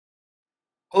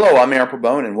Hello, I'm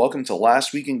Eron and welcome to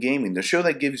Last Week in Gaming, the show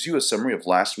that gives you a summary of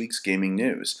last week's gaming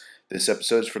news. This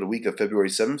episode is for the week of February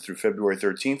 7th through February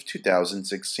 13th,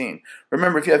 2016.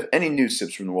 Remember, if you have any news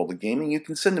tips from the world of gaming, you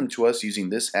can send them to us using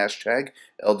this hashtag,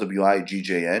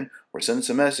 LWIGJN, or send us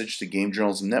a message to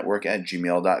gamejournalismnetwork at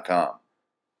gmail.com.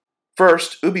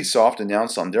 First, Ubisoft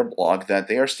announced on their blog that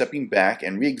they are stepping back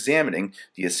and re-examining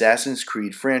the Assassin's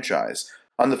Creed franchise.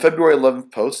 On the February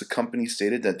 11th post, the company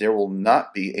stated that there will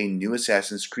not be a new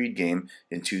Assassin's Creed game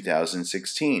in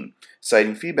 2016,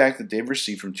 citing feedback that they've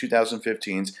received from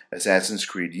 2015's Assassin's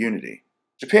Creed Unity.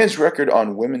 Japan's record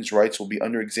on women's rights will be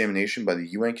under examination by the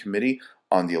UN Committee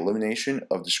on the Elimination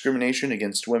of Discrimination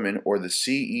Against Women, or the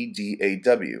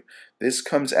CEDAW. This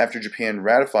comes after Japan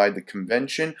ratified the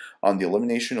Convention on the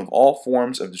Elimination of All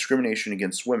Forms of Discrimination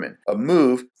Against Women, a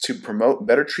move to promote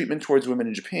better treatment towards women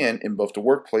in Japan in both the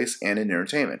workplace and in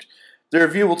entertainment. The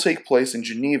review will take place in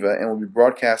Geneva and will be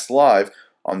broadcast live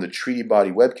on the Treaty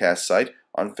Body webcast site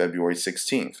on February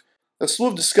 16th. A slew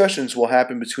of discussions will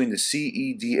happen between the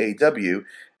CEDAW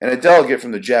and a delegate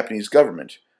from the Japanese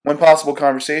government. One possible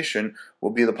conversation will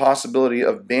be the possibility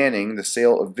of banning the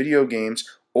sale of video games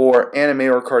or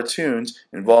anime or cartoons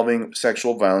involving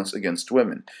sexual violence against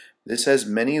women. This has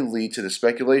many lead to the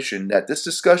speculation that this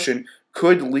discussion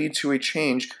could lead to a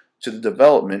change to the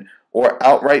development or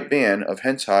outright ban of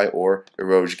hentai or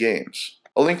Eroge games.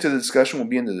 A link to the discussion will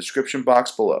be in the description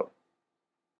box below.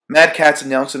 Catz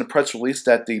announced in a press release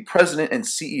that the president and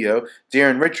CEO,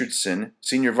 Darren Richardson,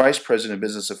 senior vice president of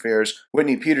business affairs,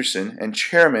 Whitney Peterson, and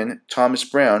chairman, Thomas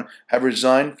Brown, have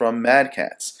resigned from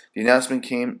Catz. The announcement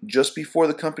came just before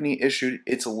the company issued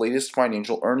its latest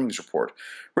financial earnings report.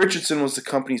 Richardson was the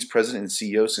company's president and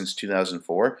CEO since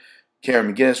 2004.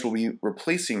 Karen McGinnis will be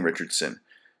replacing Richardson.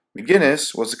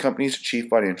 McGinnis was the company's chief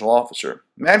financial officer.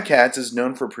 Catz is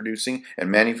known for producing and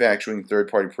manufacturing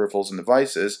third-party peripherals and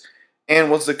devices, and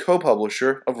was the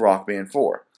co-publisher of Rock Band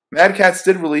 4. Catz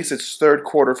did release its third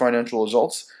quarter financial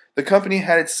results. The company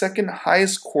had its second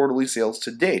highest quarterly sales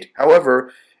to date.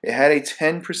 However, it had a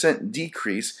 10%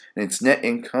 decrease in its net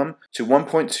income to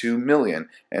 $1.2 million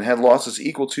and had losses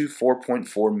equal to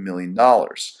 $4.4 million.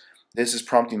 This is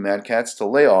prompting Catz to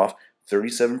lay off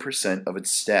 37% of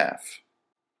its staff.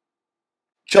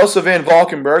 Chelsea Van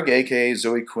Valkenburg, aka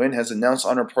Zoe Quinn, has announced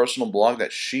on her personal blog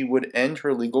that she would end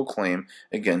her legal claim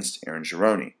against Eron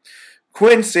Gjoni.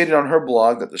 Quinn stated on her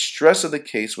blog that the stress of the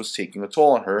case was taking a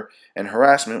toll on her and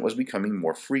harassment was becoming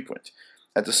more frequent.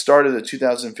 At the start of the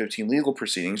 2015 legal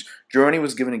proceedings, Gjoni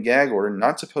was given a gag order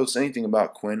not to post anything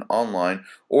about Quinn online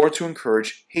or to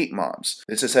encourage hate mobs.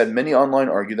 This has had many online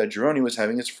argue that Gjoni was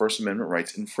having his First Amendment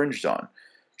rights infringed on.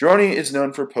 Gjoni is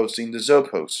known for posting the Zoe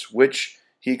posts, which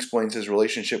he explains his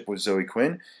relationship with Zoe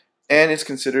Quinn, and is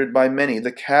considered by many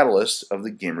the catalyst of the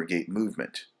Gamergate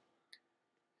movement.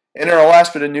 And in our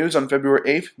last bit of news, on February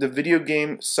 8th, the video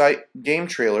game site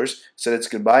GameTrailers said its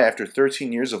goodbye after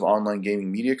 13 years of online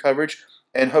gaming media coverage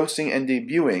and hosting and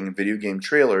debuting video game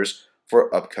trailers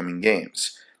for upcoming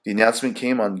games. The announcement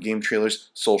came on GameTrailers'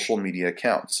 social media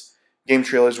accounts.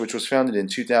 GameTrailers, which was founded in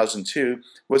 2002,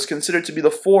 was considered to be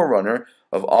the forerunner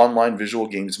of online visual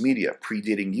games media,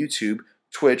 predating YouTube,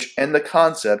 Twitch, and the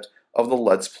concept of the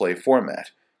Let's Play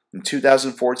format. In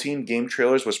 2014,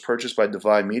 GameTrailers was purchased by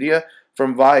Divide Media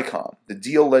from Viacom. The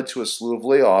deal led to a slew of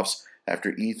layoffs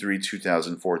after E3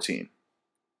 2014.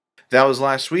 That was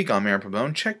last week. I'm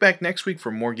Eron. Check back next week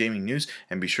for more gaming news,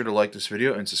 and be sure to like this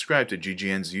video and subscribe to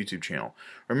GGN's YouTube channel.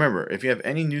 Remember, if you have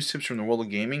any news tips from the world of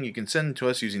gaming, you can send them to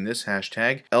us using this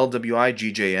hashtag,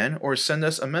 LWIGJN, or send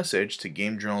us a message to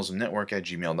gamejournalismnetwork at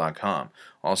gmail.com.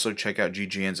 Also, check out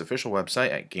GGN's official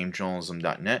website at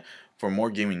gamejournalism.net for more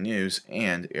gaming news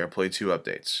and AirPlay 2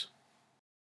 updates.